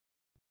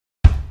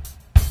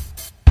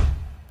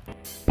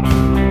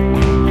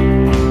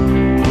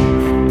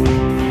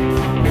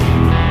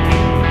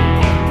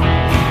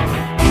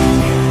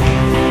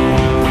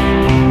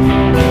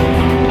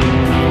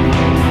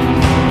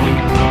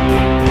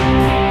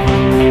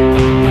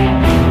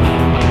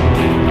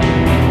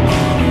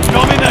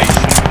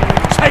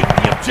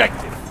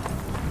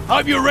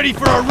Hope you're ready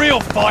for a real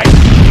fight.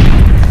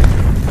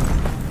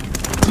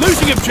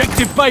 Losing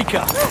objective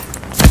Baker.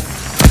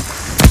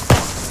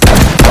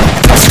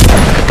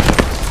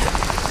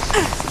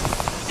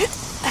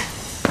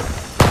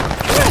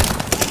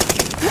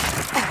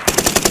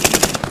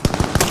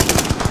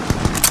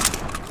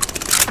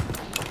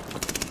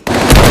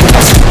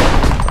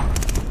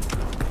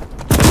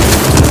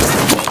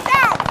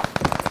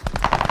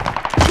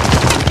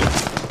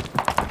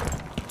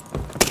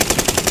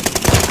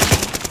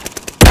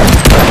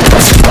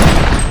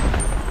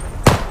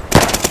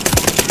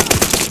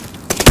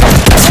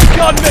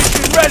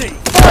 Mission ready!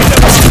 Find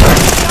them!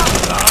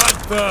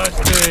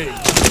 Bloodthirsty!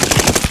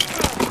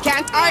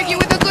 Can't argue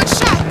with a good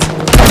shot!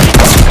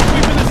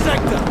 Sweeping the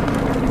sector!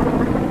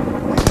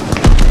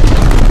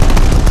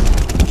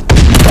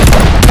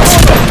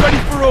 Almost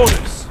ready for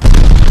orders!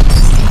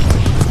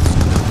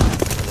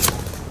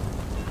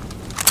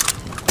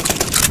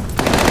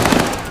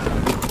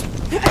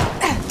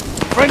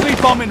 Friendly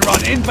bombing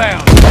run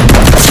inbound!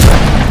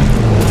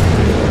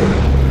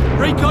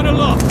 Recon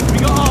aloft! We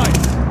got eyes!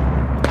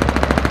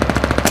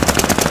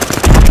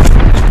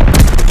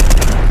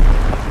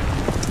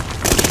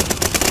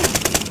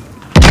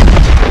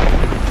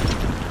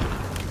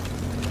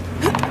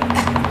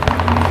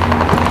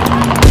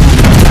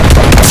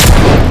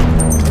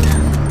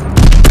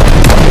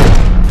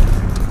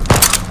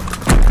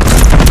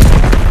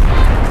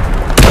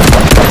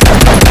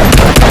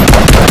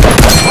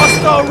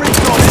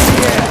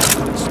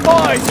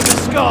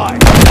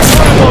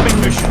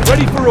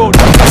 Ready for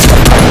orders.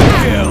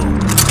 Kill.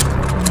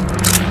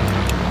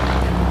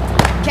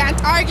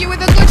 Can't argue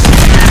with a good shot.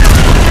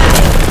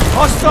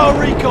 Hostile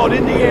recon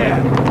in the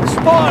air.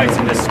 Spies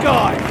in the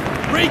sky.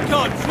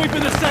 Recon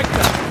sweeping the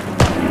sector.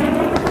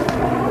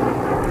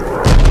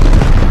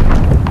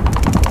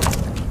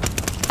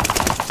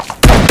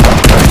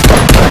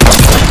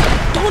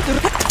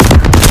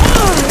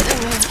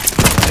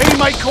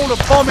 Teammate called a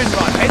bombing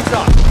run. Heads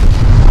up.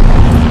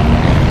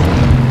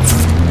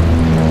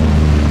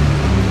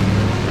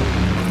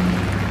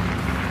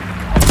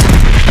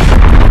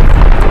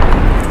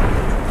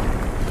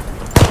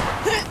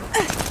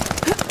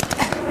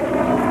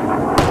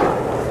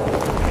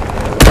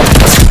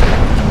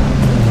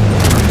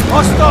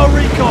 Hostile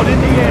recon in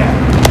the air.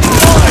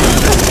 Fire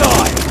in the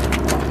sky.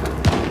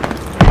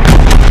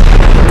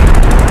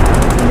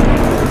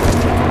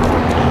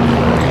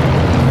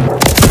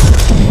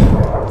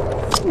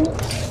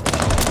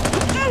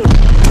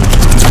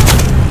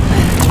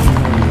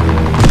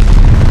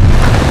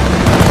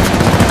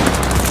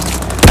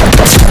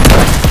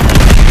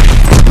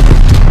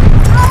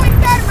 Throwing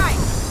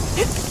thermite.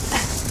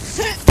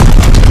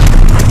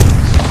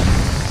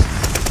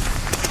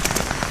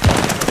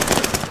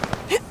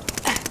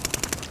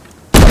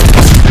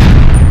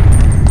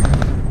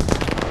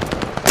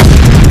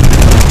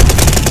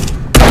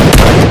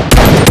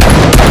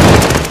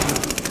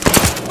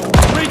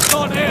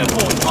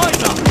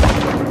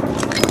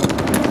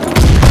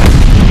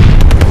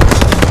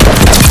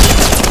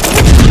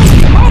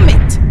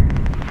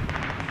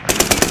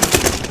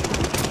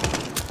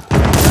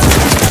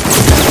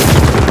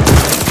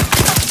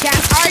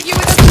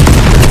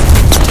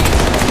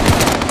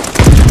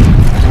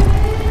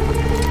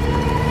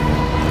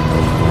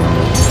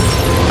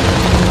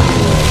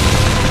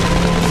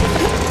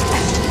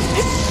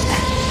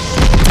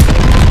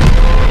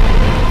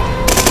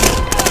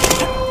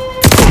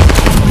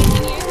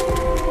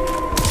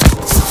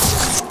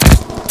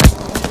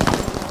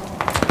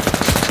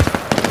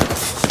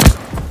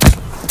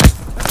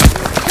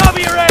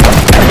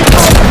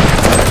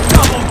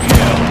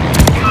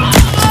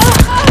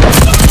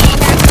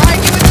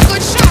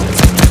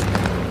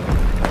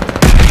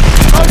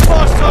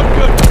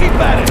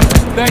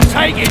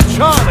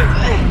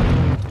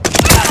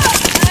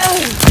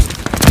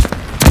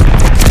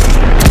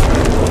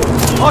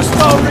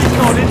 Hostile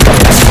recon in the air.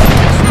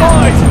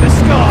 Spies in the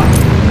sky.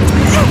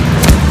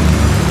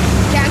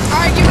 Can't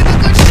argue with a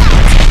good shot.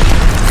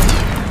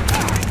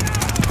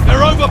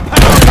 They're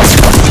overpowering.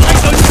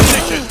 Take those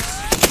positions.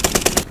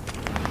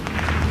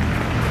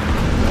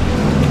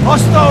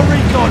 Hostile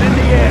recon in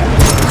the air.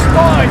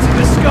 Spies in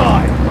the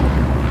sky.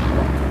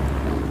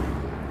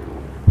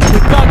 We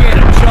dug in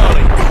at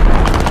Charlie.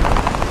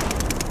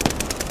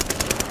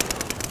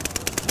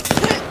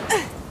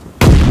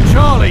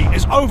 Charlie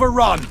is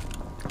overrun.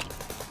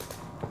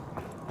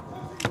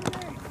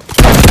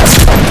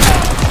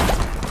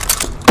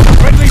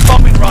 Friendly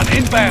bombing run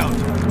inbound.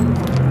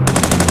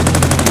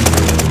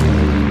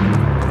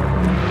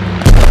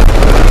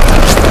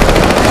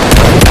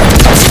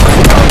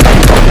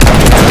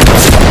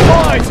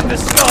 Spies in the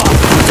sky.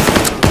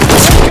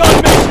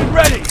 Gunmission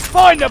ready.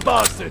 Find the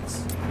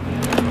bastards.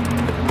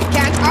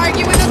 Can't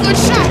argue with a good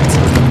shot.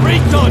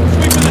 Recon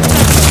sweeping the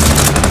sector.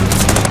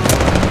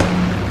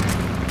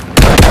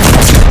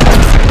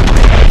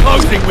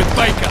 Closing with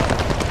Baker.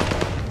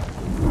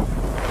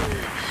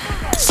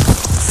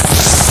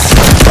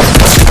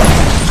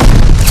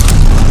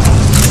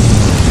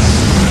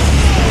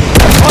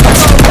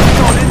 Hostile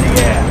recon in the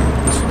air.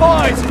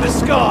 Spies in the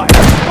sky.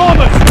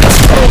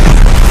 Bombers.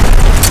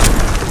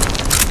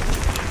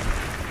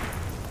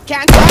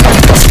 Can't argue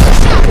with a good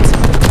shot.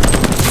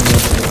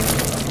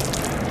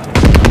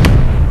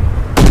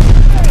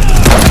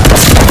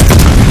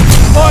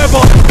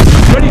 Fireball!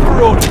 Ready for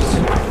orders.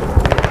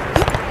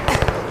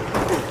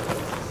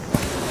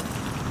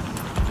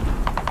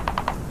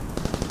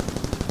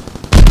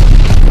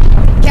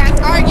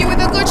 Can't argue with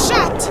a good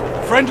shot.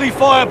 Friendly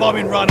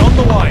firebombing run on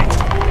the way.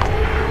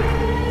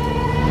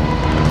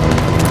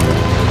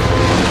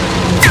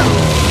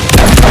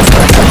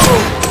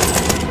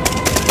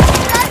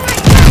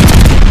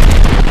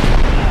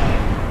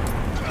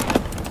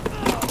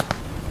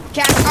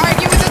 Can't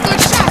argue with a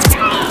good shot.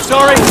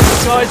 Sorry,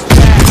 this guy's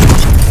jammed.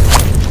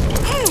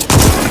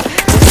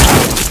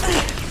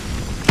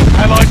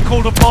 Allies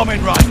called a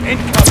bombing run.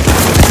 Incoming.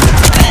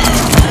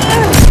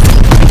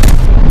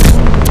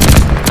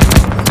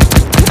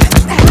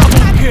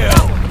 Double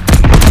kill.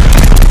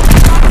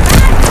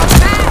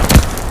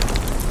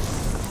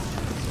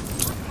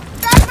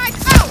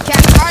 Dynamite out.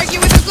 Can't argue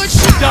with a good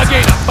shot. Dug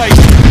in,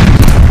 baby.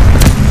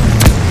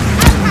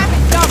 I'll have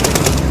it double.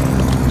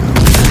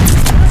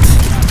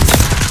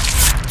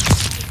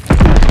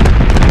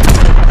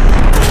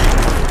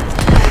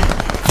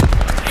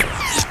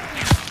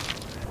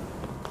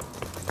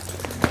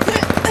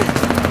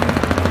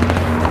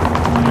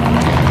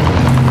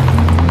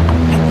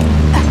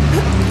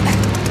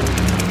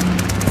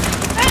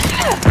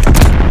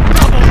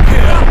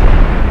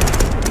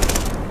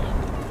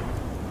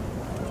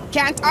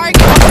 Can't argue.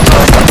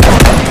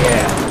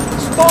 Yeah.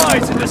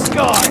 Spies in the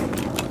sky.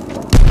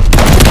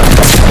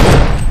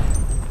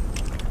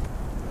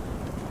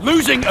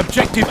 Losing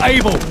objective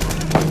able.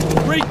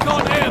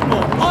 Recon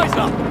airborne. Eyes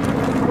up.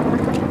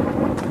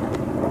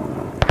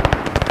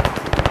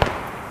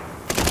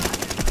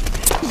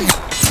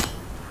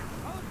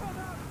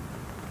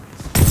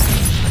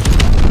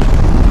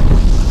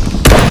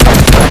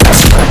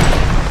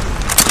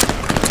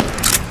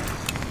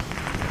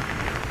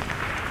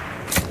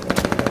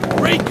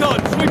 Recon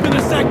sweeping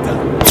the sector.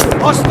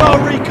 Hostile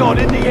recon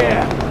in the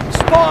air.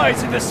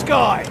 Spies in the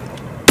sky.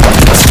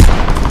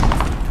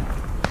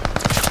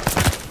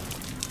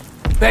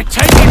 They're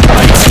taking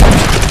place.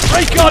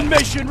 Recon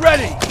mission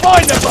ready.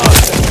 Find the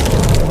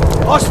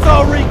bastard.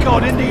 Hostile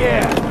recon in the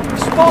air.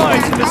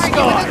 Spies in the Can't argue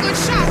sky. with a good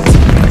shot.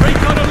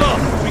 Recon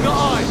aloft. We got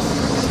eyes.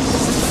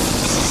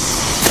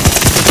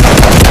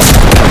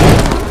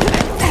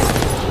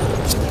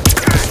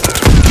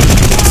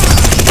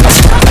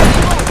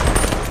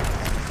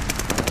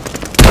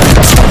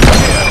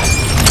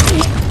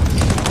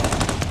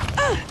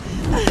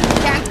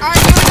 Can't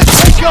argue with a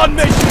good shot. Recon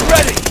mission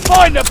ready.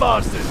 Find the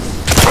bastards.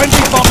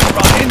 Friendly bombing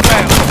run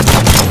inbound.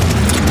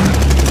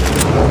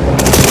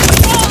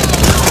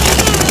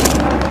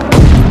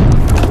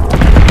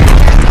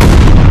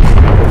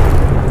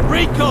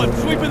 Recon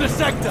sweeping the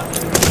sector.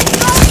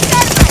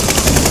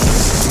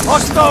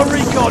 Hostile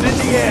recon in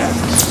the air.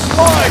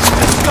 Spies in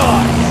the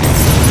sky.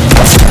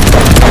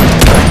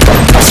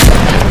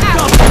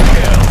 Double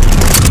kill.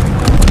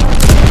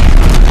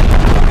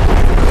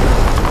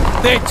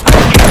 They're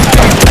taking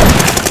aim.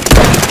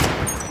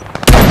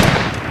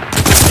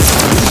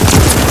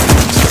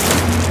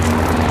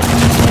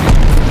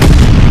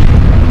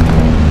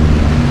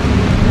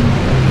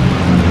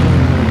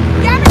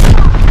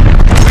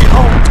 We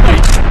hold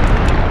tight.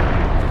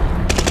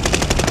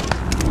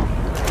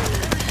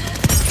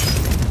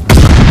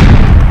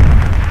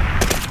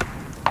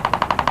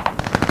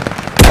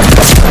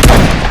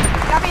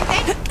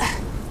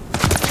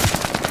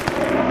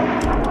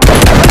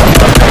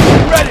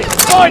 Ready.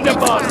 Find the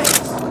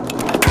bastards.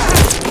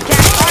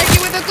 Can't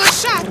argue with a good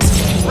shot.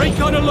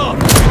 Recon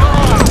aloft.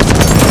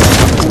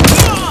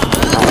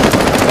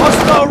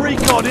 Hostile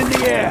recon in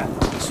the air.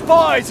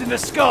 Spies in the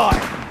sky.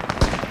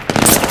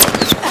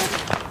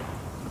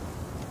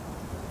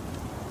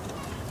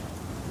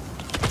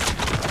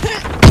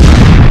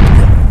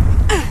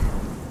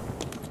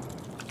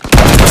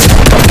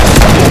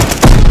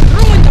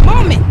 Ruined the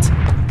moment.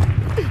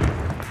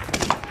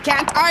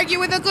 Can't argue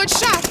with a good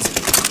shot.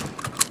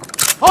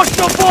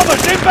 Hostile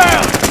bombers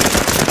inbound.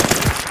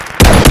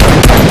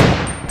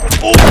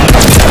 Oh,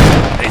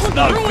 there's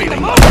no Ruin the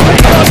feeling. moment.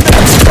 Recon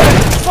mission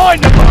ready. Find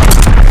the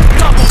bastard.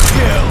 Double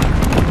kill.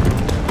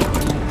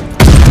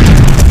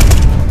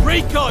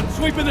 Recon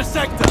sweeping the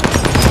sector.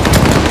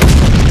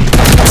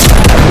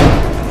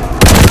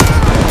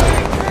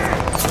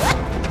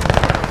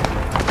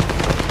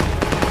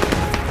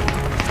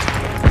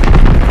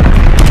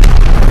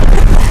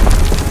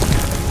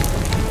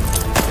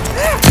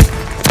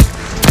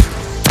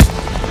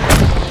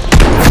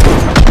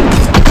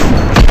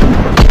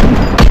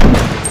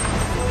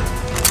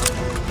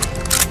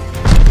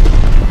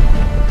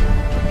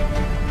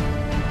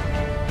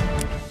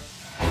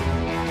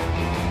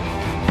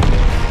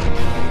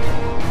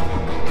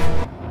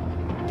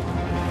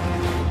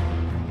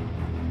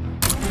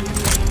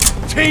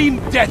 Team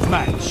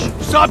Deathmatch.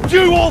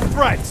 Subdue all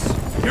threats.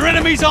 Your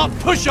enemies aren't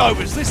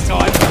pushovers this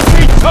time.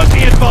 We took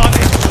the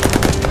advantage.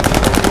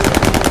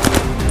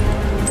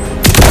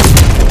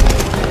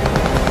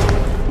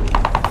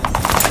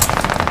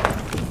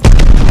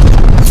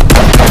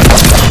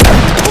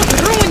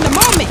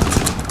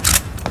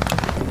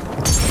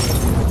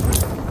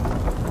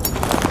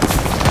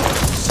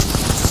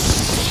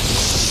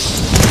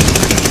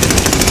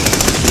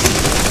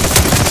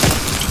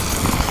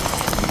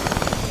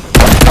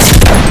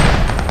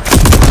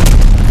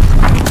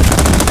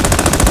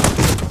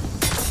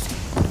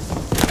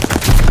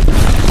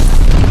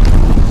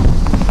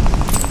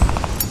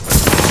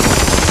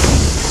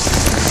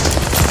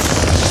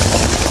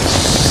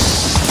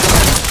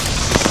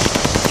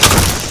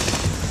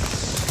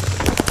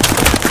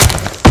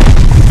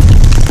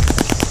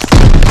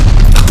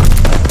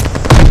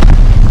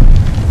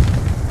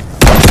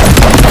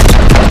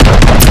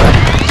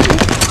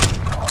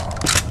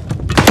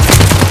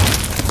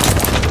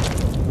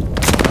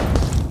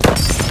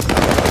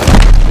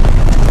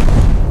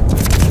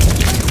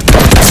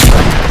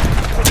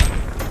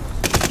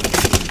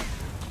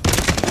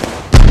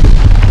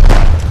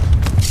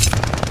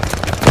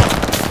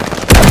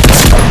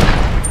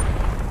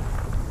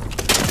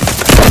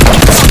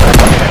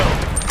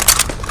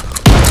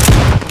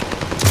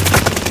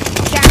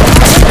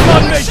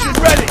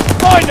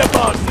 the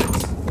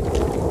bastards!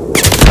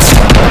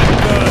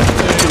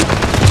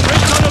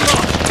 Recon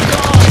aloft!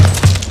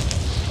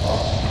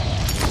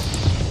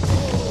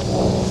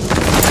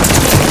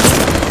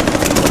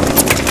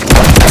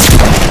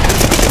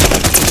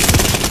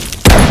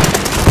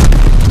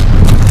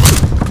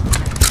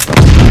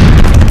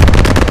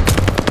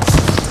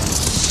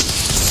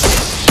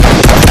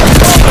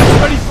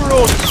 Ready for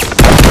orders!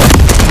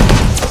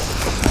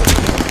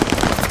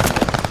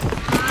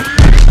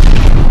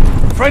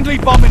 Friendly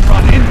bombing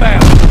run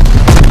inbound.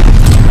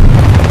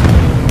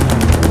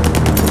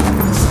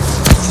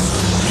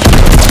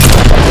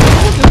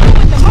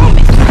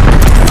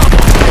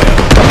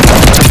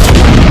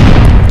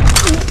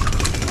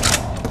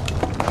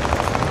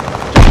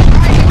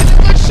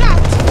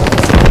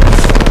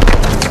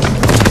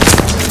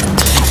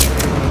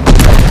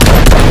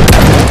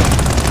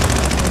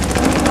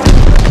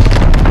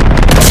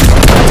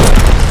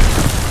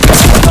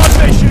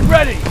 Mission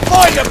ready.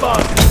 Find the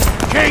bus.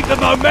 Keep the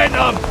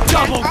momentum.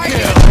 Double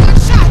kill.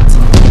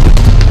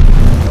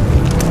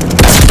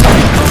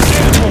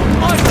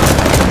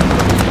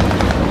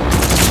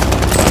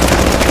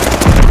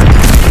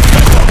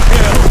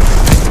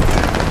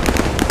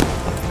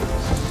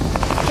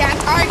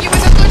 Can't argue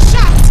with a good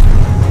shot.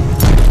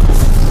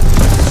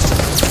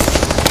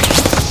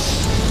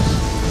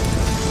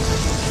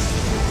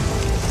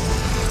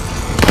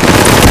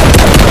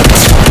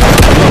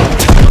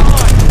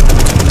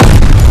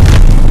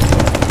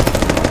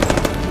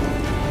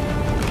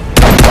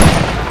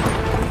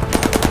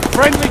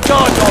 Friendly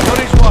guard dog on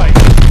his way.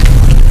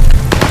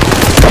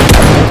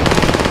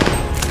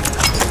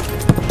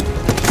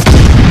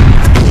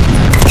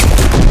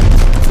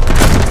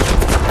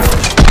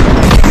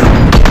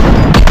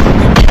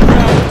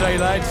 Proud today,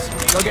 lads.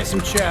 Go get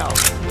some chow.